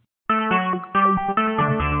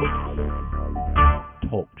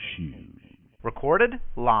recorded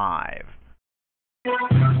live.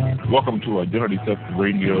 Welcome to Identity Theft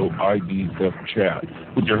Radio ID Theft Chat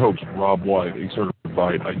with your host, Rob White, a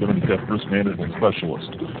certified identity theft risk management specialist.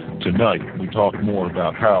 Tonight, we talk more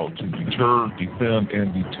about how to deter, defend,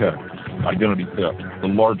 and detect identity theft, the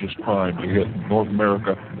largest crime to hit North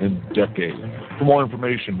America in decades. For more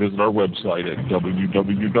information, visit our website at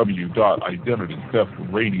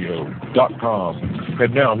www.identitytheftradio.com.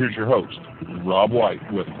 And now, here's your host, Rob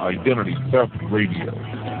White, with Identity Theft Radio.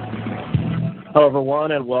 Hello,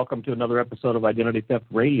 everyone, and welcome to another episode of Identity Theft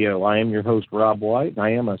Radio. I am your host, Rob White, and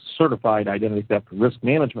I am a certified identity theft risk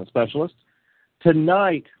management specialist.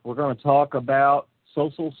 Tonight, we're going to talk about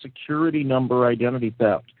Social Security number identity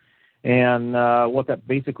theft and what that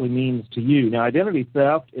basically means to you. Now, identity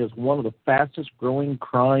theft is one of the fastest-growing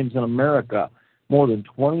crimes in America, more than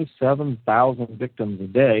 27,000 victims a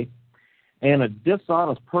day. And a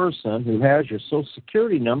dishonest person who has your Social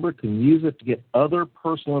Security number can use it to get other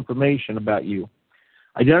personal information about you.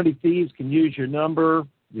 Identity thieves can use your number,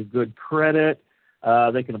 your good credit.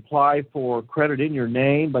 They can apply for credit in your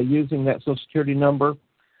name by using that Social Security number.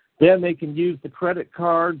 Then they can use the credit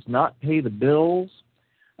cards, not pay the bills.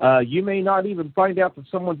 You may not even find out that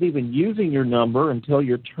someone's even using your number until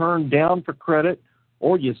you're turned down for credit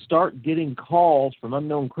or you start getting calls from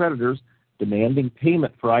unknown creditors demanding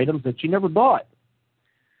payment for items that you never bought.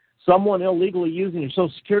 Someone illegally using your Social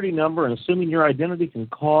Security number and assuming your identity can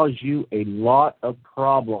cause you a lot of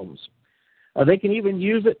problems. They can even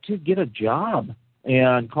use it to get a job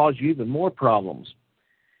and cause you even more problems.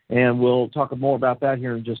 And we'll talk more about that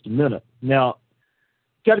here in just a minute. Now,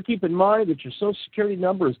 you've got to keep in mind that your Social Security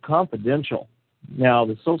number is confidential. Now,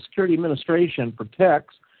 the Social Security Administration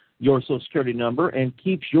protects your Social Security number and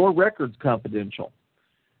keeps your records confidential.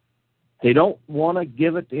 They don't want to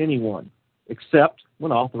give it to anyone, except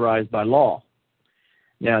when authorized by law.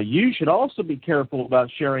 Now, you should also be careful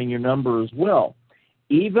about sharing your number as well.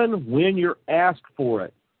 Even when you're asked for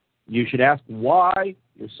it, you should ask why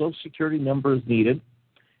your Social Security number is needed,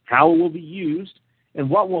 how it will be used, and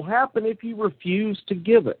what will happen if you refuse to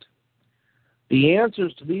give it. The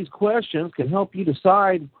answers to these questions can help you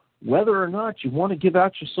decide whether or not you want to give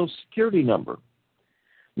out your Social Security number.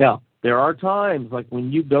 Now, there are times, like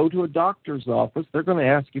when you go to a doctor's office, they're going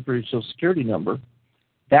to ask you for your Social Security number.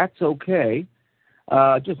 That's okay.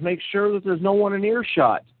 Just make sure that there's no one in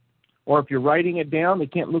earshot. Or if you're writing it down, they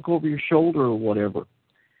can't look over your shoulder or whatever.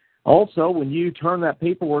 Also, when you turn that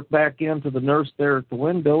paperwork back in to the nurse there at the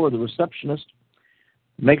window or the receptionist,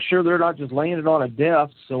 make sure they're not just laying it on a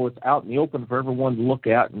desk so it's out in the open for everyone to look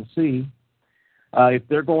at and see. If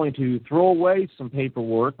they're going to throw away some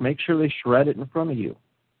paperwork, make sure they shred it in front of you.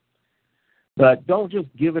 But don't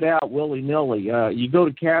just give it out willy-nilly. You go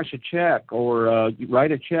to cash a check or you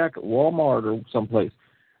write a check at Walmart or someplace.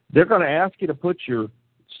 They're going to ask you to put your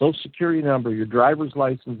Social Security number, your driver's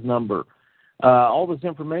license number, all this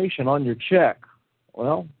information on your check.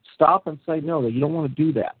 Well, stop and say no, you don't want to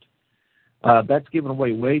do that. That's giving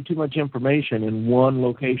away way too much information in one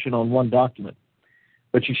location on one document.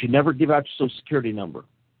 But you should never give out your Social Security number.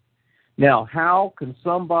 Now, how can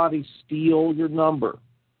somebody steal your number?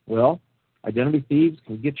 Well, identity thieves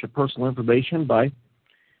can get your personal information by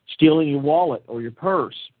stealing your wallet or your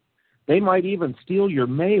purse. They might even steal your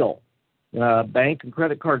mail, bank and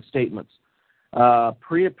credit card statements,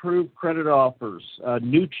 pre-approved credit offers,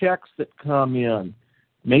 new checks that come in,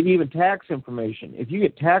 maybe even tax information. If you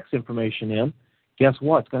get tax information in, guess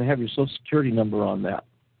what? It's going to have your Social Security number on that.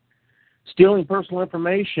 Stealing personal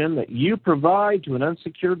information that you provide to an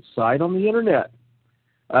unsecured site on the Internet.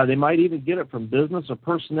 They might even get it from business or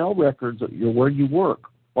personnel records where you work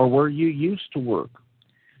or where you used to work.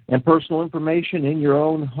 And personal information in your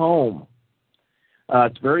own home.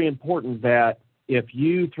 It's very important that if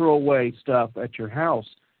you throw away stuff at your house,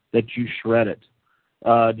 that you shred it.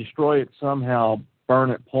 Destroy it somehow, burn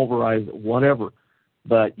it, pulverize it, whatever.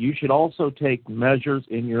 But you should also take measures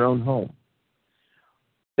in your own home.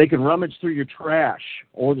 They can rummage through your trash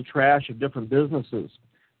or the trash of different businesses.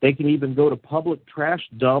 They can even go to public trash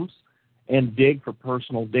dumps and dig for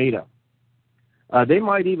personal data. They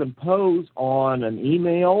might even pose on an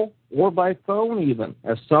email or by phone even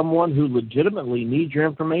as someone who legitimately needs your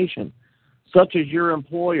information, such as your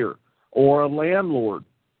employer or a landlord.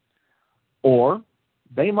 Or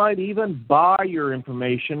they might even buy your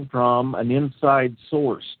information from an inside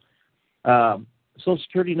source. Social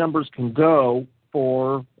Security numbers can go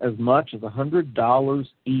for as much as $100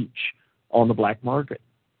 each on the black market.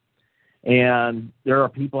 And there are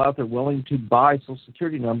people out there willing to buy Social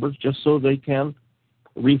Security numbers just so they can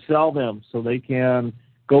resell them, so they can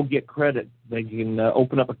go get credit, they can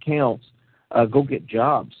open up accounts, go get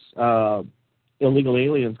jobs. illegal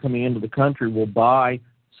aliens coming into the country will buy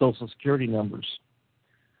Social Security numbers.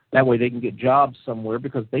 That way they can get jobs somewhere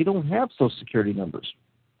because they don't have Social Security numbers.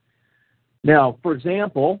 Now, for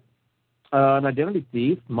example, an identity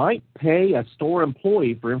thief might pay a store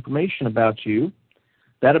employee for information about you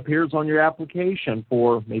that appears on your application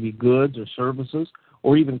for maybe goods or services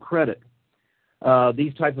or even credit.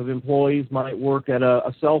 These type of employees might work at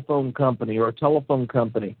a cell phone company or a telephone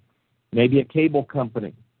company, maybe a cable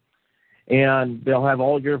company, and they'll have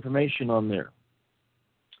all your information on there.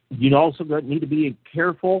 You also need to be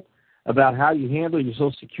careful about how you handle your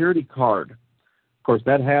Social Security card. Of course,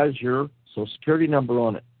 that has your Social Security number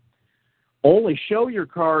on it. Only show your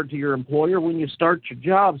card to your employer when you start your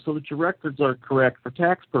job so that your records are correct for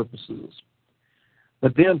tax purposes.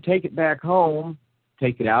 But then take it back home,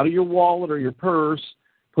 take it out of your wallet or your purse,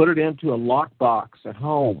 put it into a lockbox at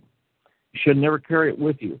home. You should never carry it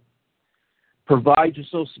with you. Provide your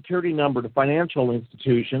Social Security number to financial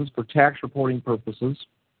institutions for tax reporting purposes.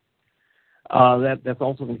 That's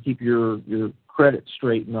also going to keep your credit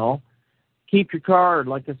straight and all. Keep your card,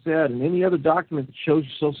 like I said, and any other document that shows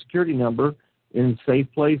your Social Security number in safe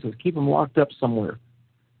places. Keep them locked up somewhere.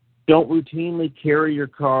 Don't routinely carry your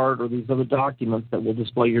card or these other documents that will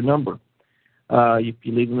display your number. If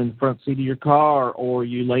you leave them in the front seat of your car, or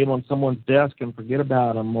you lay them on someone's desk and forget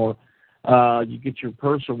about them, or you get your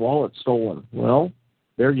purse or wallet stolen, well,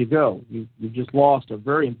 there you go. You just lost a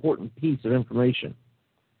very important piece of information.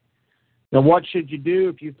 Now, what should you do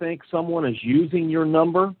if you think someone is using your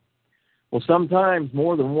number? Well, sometimes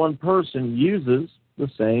more than one person uses the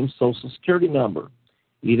same Social Security number,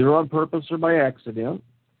 either on purpose or by accident.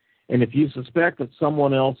 And if you suspect that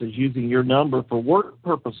someone else is using your number for work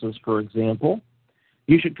purposes, for example,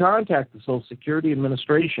 you should contact the Social Security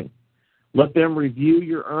Administration. Let them review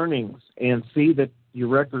your earnings and see that your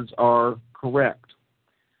records are correct.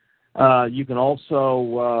 You can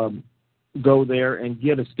also go there and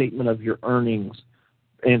get a statement of your earnings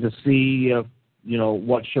and to see if,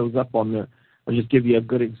 what shows up on there. I'll just give you a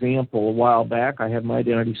good example. A while back, I had my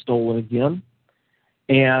identity stolen again,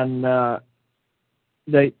 and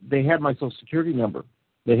they had my Social Security number.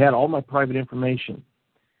 They had all my private information.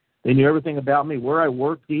 They knew everything about me, where I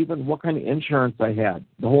worked even, what kind of insurance I had,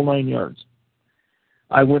 the whole 9 yards.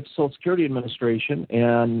 I went to Social Security Administration,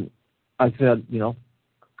 and I said,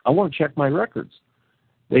 I want to check my records.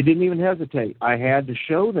 They didn't even hesitate. I had to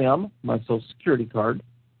show them my Social Security card.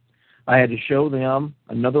 I had to show them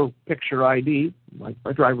another picture ID, like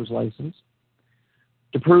my driver's license,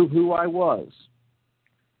 to prove who I was.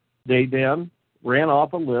 They then ran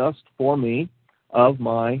off a list for me of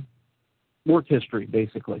my work history,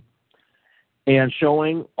 basically, and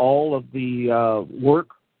showing all of the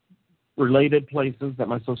work-related places that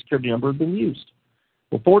my Social Security number had been used.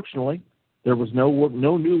 Well, fortunately, there was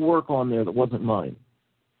no new work on there that wasn't mine.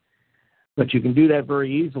 But you can do that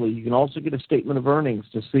very easily. You can also get a statement of earnings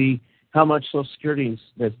to see how much Social Security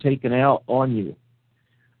is taken out on you.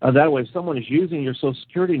 That way, if someone is using your Social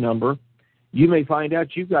Security number, you may find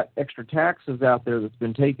out you've got extra taxes out there that's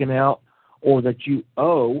been taken out or that you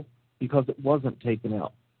owe because it wasn't taken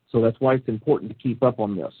out. So that's why it's important to keep up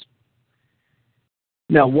on this.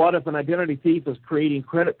 Now, what if an identity thief is creating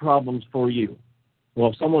credit problems for you?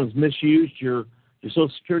 Well, if someone has misused your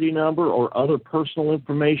Social Security number or other personal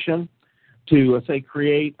information to, say,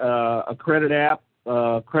 create a credit app,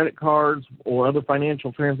 credit cards, or other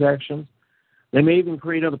financial transactions, they may even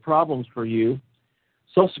create other problems for you.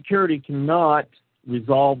 Social Security cannot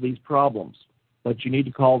resolve these problems, but you need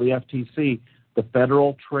to call the FTC, the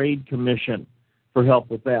Federal Trade Commission, for help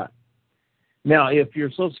with that. Now, if your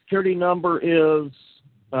Social Security number is,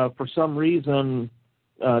 for some reason,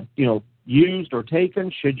 used or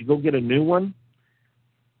taken, should you go get a new one?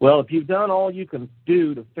 Well, if you've done all you can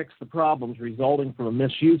do to fix the problems resulting from a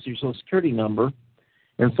misuse of your Social Security number,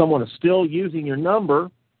 and someone is still using your number,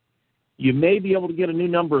 you may be able to get a new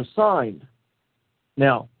number assigned.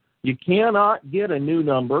 Now, you cannot get a new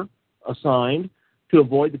number assigned to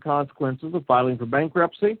avoid the consequences of filing for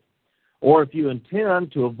bankruptcy, or if you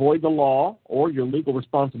intend to avoid the law or your legal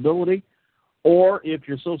responsibility, or if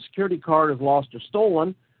your Social Security card is lost or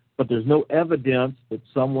stolen, but there's no evidence that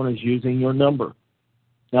someone is using your number.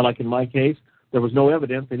 Now, like in my case, there was no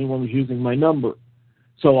evidence anyone was using my number.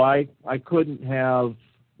 So I couldn't have,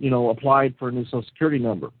 applied for a new Social Security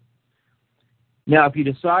number. Now, if you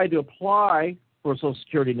decide to apply for a Social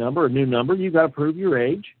Security number, a new number, you've got to prove your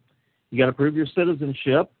age, you got to prove your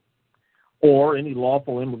citizenship or any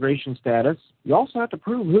lawful immigration status. You also have to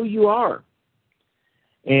prove who you are,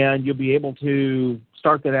 and you'll be able to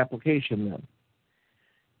start that application then.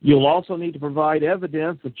 You'll also need to provide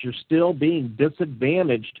evidence that you're still being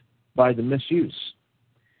disadvantaged by the misuse.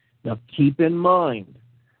 Now, keep in mind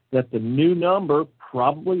that the new number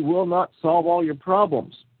probably will not solve all your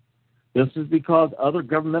problems. This is because other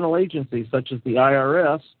governmental agencies, such as the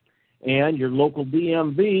IRS and your local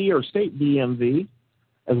DMV or state DMV,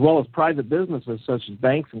 as well as private businesses such as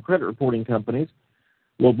banks and credit reporting companies,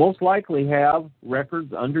 will most likely have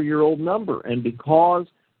records under your old number. And because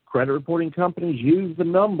credit reporting companies use the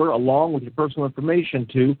number along with your personal information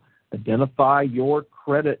to identify your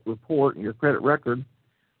credit report and your credit record,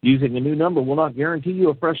 using a new number will not guarantee you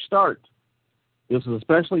a fresh start. This is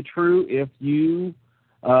especially true if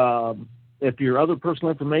your other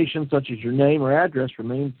personal information, such as your name or address,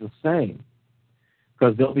 remains the same,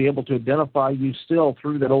 because they'll be able to identify you still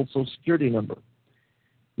through that old Social Security number.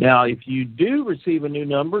 Now, if you do receive a new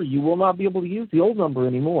number, you will not be able to use the old number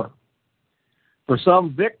anymore. For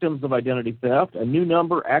some victims of identity theft, a new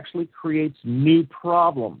number actually creates new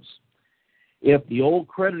problems. If the old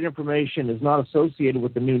credit information is not associated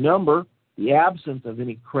with the new number, the absence of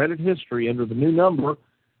any credit history under the new number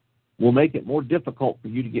will make it more difficult for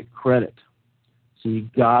you to get credit. So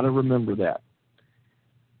you've got to remember that.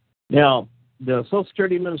 Now, the Social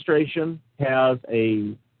Security Administration has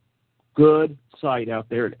a good site out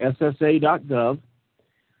there at ssa.gov,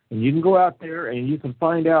 and you can go out there and you can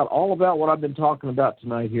find out all about what I've been talking about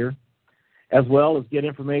tonight here, as well as get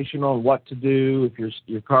information on what to do if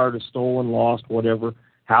your card is stolen, lost, whatever,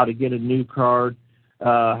 how to get a new card,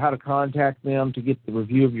 how to contact them to get the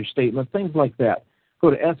review of your statement, things like that. Go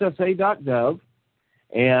to ssa.gov,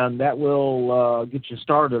 and that will get you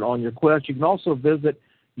started on your quest. You can also visit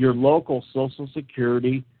your local Social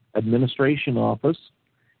Security Administration office,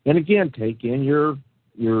 and again, take in your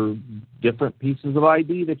different pieces of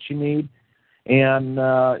ID that you need. And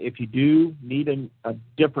if you do need a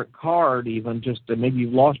different card, even just maybe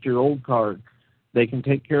you've lost your old card, they can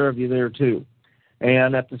take care of you there too.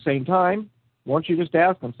 And at the same time, why don't you just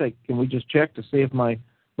ask them, say, can we just check to see if my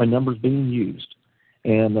number's being used?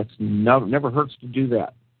 And that's never hurts to do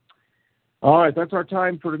that. All right, that's our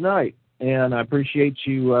time for tonight. And I appreciate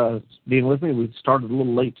you being with me. We started a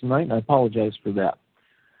little late tonight, and I apologize for that.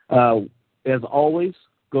 As always,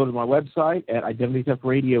 go to my website at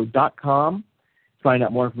identitytheftradio.com. Find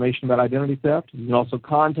out more information about identity theft. You can also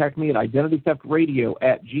contact me at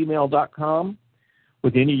identitytheftradio@gmail.com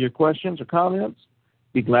with any of your questions or comments.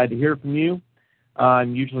 Be glad to hear from you.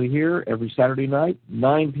 I'm usually here every Saturday night,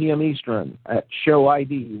 9 p.m. Eastern, at show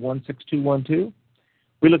ID 16212.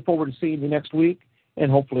 We look forward to seeing you next week,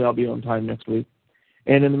 and hopefully I'll be on time next week.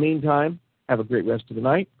 And in the meantime, have a great rest of the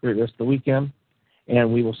night, great rest of the weekend,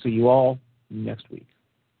 and we will see you all next week.